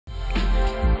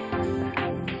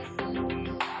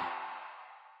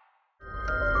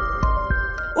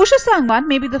Usha Sangwan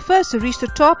may be the first to reach the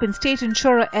top in state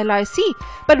insurer LIC,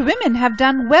 but women have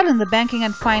done well in the banking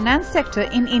and finance sector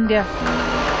in India.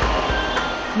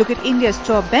 Look at India's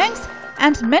top banks,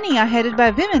 and many are headed by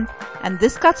women, and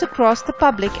this cuts across the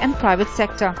public and private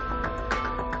sector.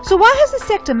 So why has the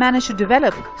sector managed to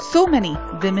develop so many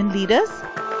women leaders?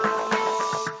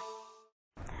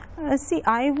 See,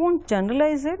 I won't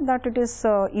generalize it that it is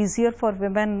easier for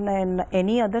women in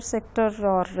any other sector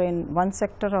or in one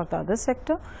sector or the other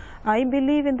sector. I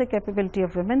believe in the capability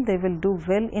of women. They will do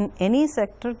well in any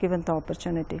sector given the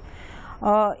opportunity.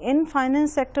 In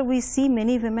finance sector, we see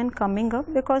many women coming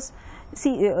up because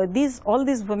see all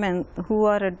these women who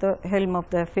are at the helm of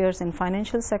the affairs in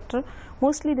financial sector,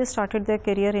 mostly they started their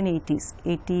career in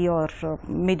 80 or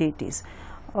mid 80s.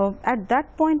 At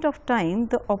that point of time,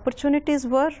 the opportunities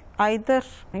were either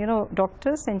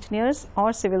doctors, engineers,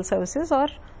 or civil services, or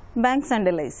banks and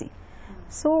LIC.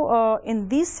 So in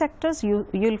these sectors,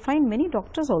 you'll find many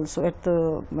doctors also at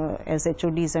the as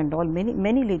HODs and all,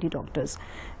 many lady doctors,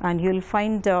 and you'll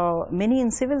find many in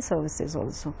civil services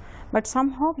also. But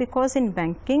somehow, because in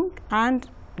banking and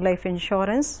life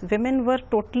insurance, women were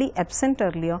totally absent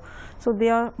earlier, so they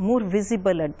are more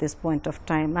visible at this point of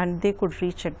time, and they could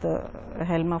reach at the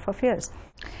helm of affairs.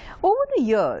 Over the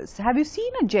years, have you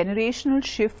seen a generational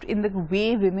shift in the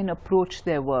way women approach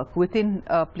their work within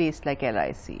a place like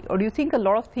LIC, or do you think a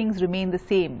lot of things remain the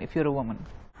same if you're a woman?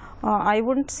 I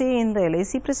wouldn't say in the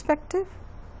LIC perspective.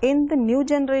 In the new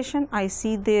generation, I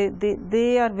see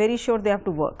they are very sure they have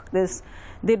to work.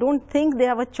 They don't think they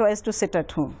have a choice to sit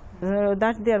at home.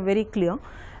 That they are very clear,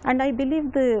 and I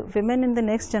believe the women in the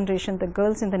next generation, the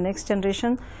girls in the next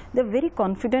generation, they are very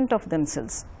confident of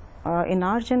themselves. In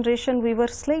our generation, we were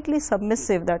slightly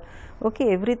submissive that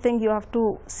okay, everything you have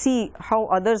to see how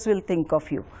others will think of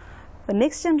you. The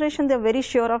next generation, they are very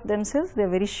sure of themselves, they are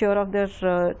very sure of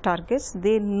their targets,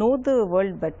 they know the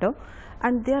world better,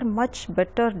 and they are much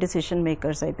better decision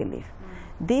makers, I believe.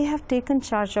 They have taken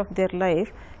charge of their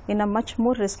life in a much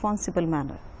more responsible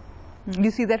manner.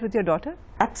 You see that with your daughter?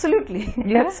 Absolutely.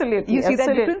 Yeah? Absolutely. You see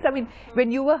Absolutely. that difference? I mean,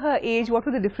 when you were her age, what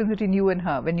was the difference between you and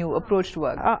her when you approached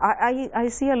work? I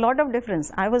see a lot of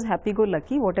difference. I was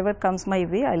happy-go-lucky. Whatever comes my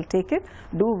way, I'll take it,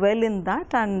 do well in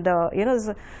that, and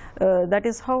that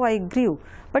is how I grew.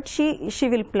 But she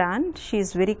will plan. She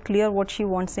is very clear what she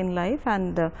wants in life,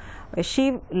 and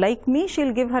she, like me,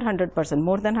 she'll give her 100%,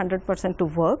 more than 100% to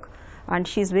work, and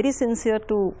she is very sincere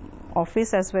to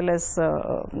office as well as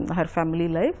her family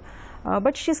life.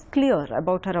 But she's clear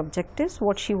about her objectives,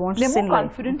 what she wants in life. They're more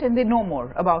confident and they know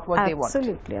more about what they want.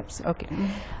 Absolutely, absolutely. Okay.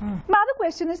 My other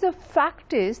question is, the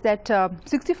fact is that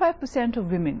 65%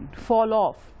 of women fall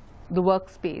off the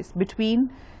workspace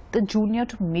between the junior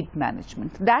to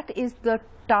mid-management. That is the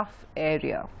tough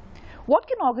area. What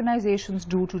can organizations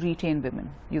do to retain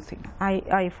women, you think?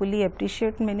 I fully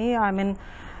appreciate Mini. I mean,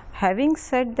 having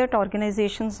said that,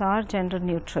 organizations are gender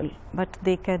neutral, but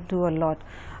they can do a lot.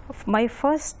 My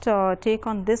first take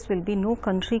on this will be no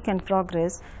country can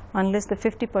progress unless the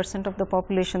 50% of the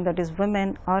population, that is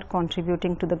women, are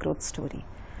contributing to the growth story.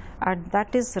 And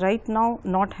that is right now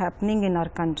not happening in our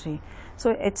country.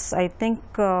 So it's, I think,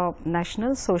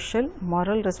 national, social,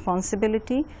 moral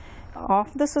responsibility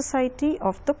of the society,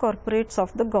 of the corporates,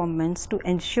 of the governments to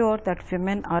ensure that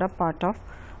women are a part of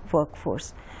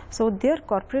workforce. So their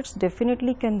corporates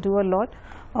definitely can do a lot.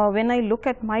 When I look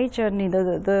at my journey,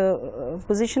 the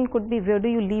position could be, where do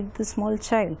you leave the small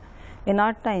child? In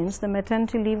our times, the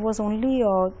maternity leave was only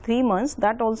 3 months.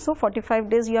 That also 45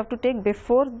 days you have to take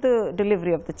before the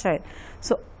delivery of the child.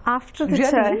 So after the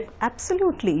child,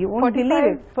 absolutely, you won't believe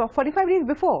it. 45 days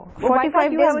before?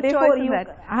 45 days before you.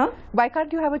 Why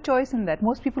can't you have a choice in that?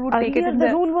 Most people would take it in the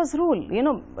rule was rule.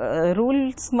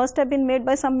 Rules must have been made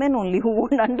by some men only who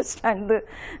won't understand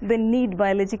the need,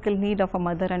 biological need of a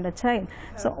mother and a child.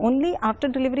 So only after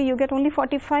delivery you get only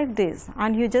 45 days,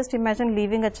 and you just imagine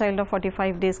leaving a child of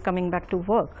 45 days coming back to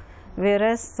work.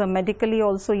 Whereas medically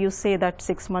also you say that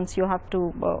 6 months you have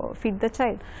to feed the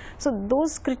child. So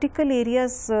those critical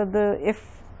areas, if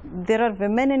there are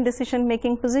women in decision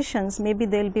making positions, maybe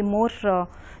they will be more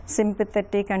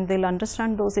sympathetic and they will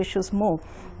understand those issues more.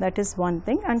 That is one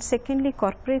thing. And secondly,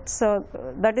 corporates,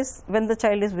 that is when the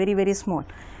child is very, very small.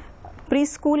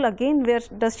 Preschool, again, where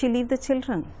does she leave the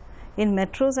children? In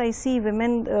metros, I see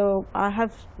women, I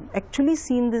have actually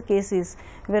seen the cases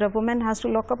where a woman has to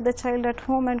lock up the child at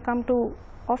home and come to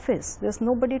office. There's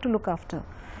nobody to look after.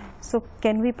 So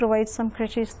can we provide some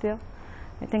creches there?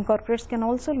 I think corporates can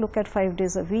also look at 5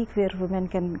 days a week where women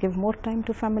can give more time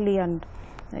to family and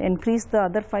increase the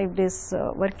other 5 days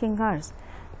working hours.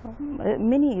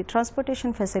 Many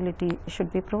transportation facility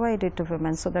should be provided to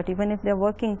women so that even if they are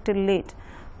working till late,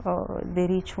 they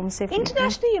reach home safely.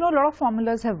 Internationally, you know, a lot of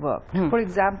formulas have worked. For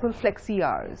example, flexi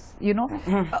hours, you know.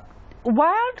 Why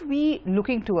aren't we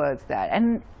looking towards that?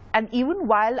 And even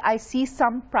while I see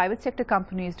some private sector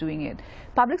companies doing it,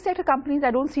 public sector companies, I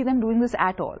don't see them doing this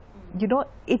at all. You know,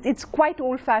 it's quite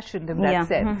old-fashioned in that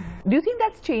sense. Do you think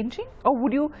that's changing, or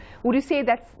would you say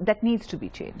that needs to be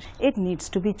changed? It needs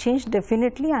to be changed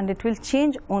definitely, and it will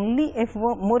change only if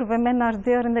more women are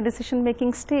there in the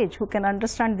decision-making stage who can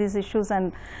understand these issues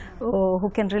and who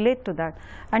can relate to that.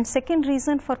 And second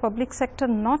reason for public sector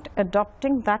not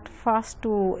adopting that fast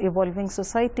to evolving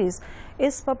societies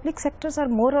is public sectors are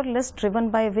more or less driven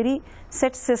by very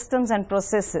set systems and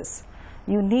processes.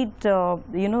 You need,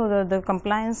 you know, the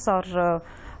compliance or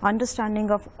understanding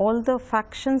of all the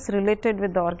factions related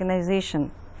with the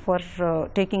organization for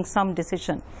taking some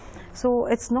decision. So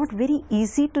it's not very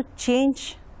easy to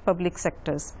change public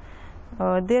sectors.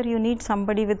 There you need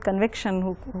somebody with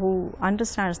conviction who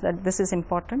understands that this is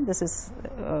important, this is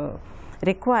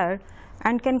required,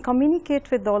 and can communicate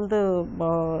with all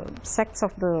the sects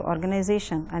of the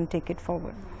organization and take it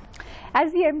forward.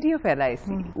 As the MD of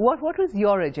LIC, what was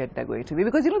your agenda going to be?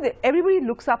 Because, you know, everybody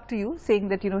looks up to you, saying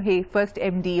that, you know, hey, first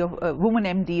MD of woman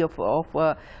MD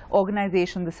of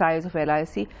organization the size of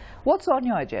LIC. What's on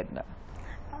your agenda?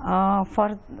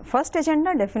 For first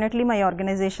agenda, definitely my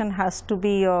organization has to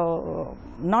be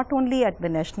not only at the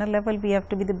national level, we have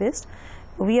to be the best.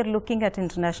 We are looking at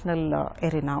international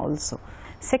arena also.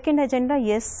 Second agenda,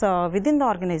 yes, within the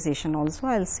organization also,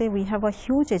 I'll say we have a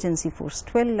huge agency force,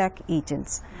 12 lakh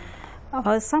agents.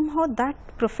 Somehow that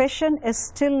profession is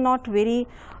still not very,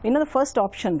 you know, the first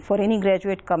option for any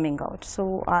graduate coming out.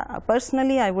 So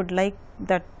personally, I would like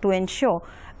that to ensure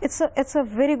it's a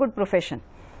very good profession.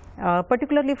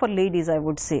 Particularly for ladies, I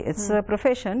would say it's a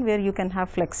profession where you can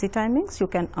have flexi timings, you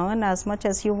can earn as much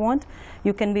as you want,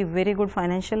 you can be very good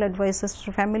financial advisors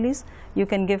to families, you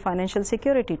can give financial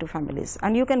security to families,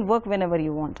 and you can work whenever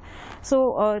you want.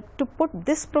 So to put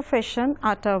this profession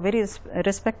at a very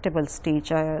respectable stage,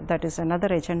 that is another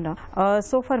agenda.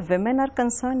 So for women are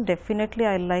concerned, definitely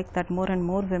I like that more and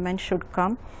more women should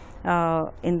come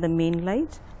in the main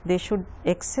light. They should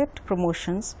accept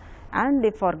promotions. And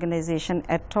if organization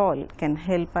at all can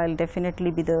help, I'll definitely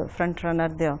be the front runner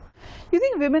there. You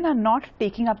think women are not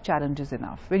taking up challenges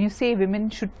enough? When you say women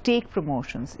should take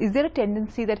promotions, is there a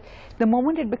tendency that the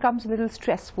moment it becomes a little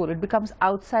stressful, it becomes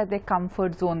outside their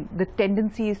comfort zone, the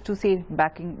tendency is to say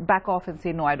back off and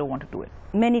say, no, I don't want to do it?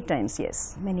 Many times,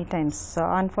 yes. Many times.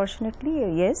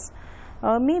 Unfortunately, yes.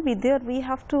 Maybe there we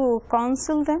have to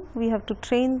counsel them, we have to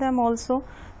train them also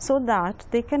so that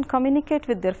they can communicate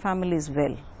with their families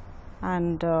well.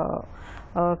 And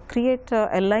create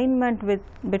alignment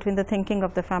between the thinking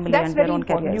of the family and their own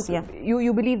careers.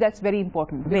 You believe that's very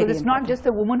important, because it's not just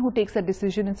a woman who takes a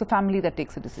decision, it's a family that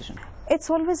takes a decision. It's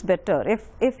always better.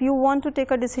 If you want to take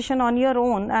a decision on your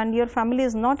own and your family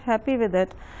is not happy with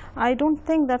it, I don't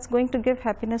think that's going to give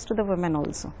happiness to the women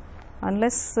also.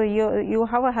 Unless you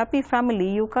have a happy family,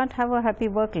 you can't have a happy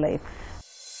work life.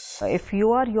 If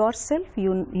you are yourself,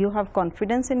 you have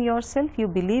confidence in yourself, you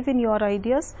believe in your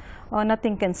ideas,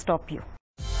 nothing can stop you.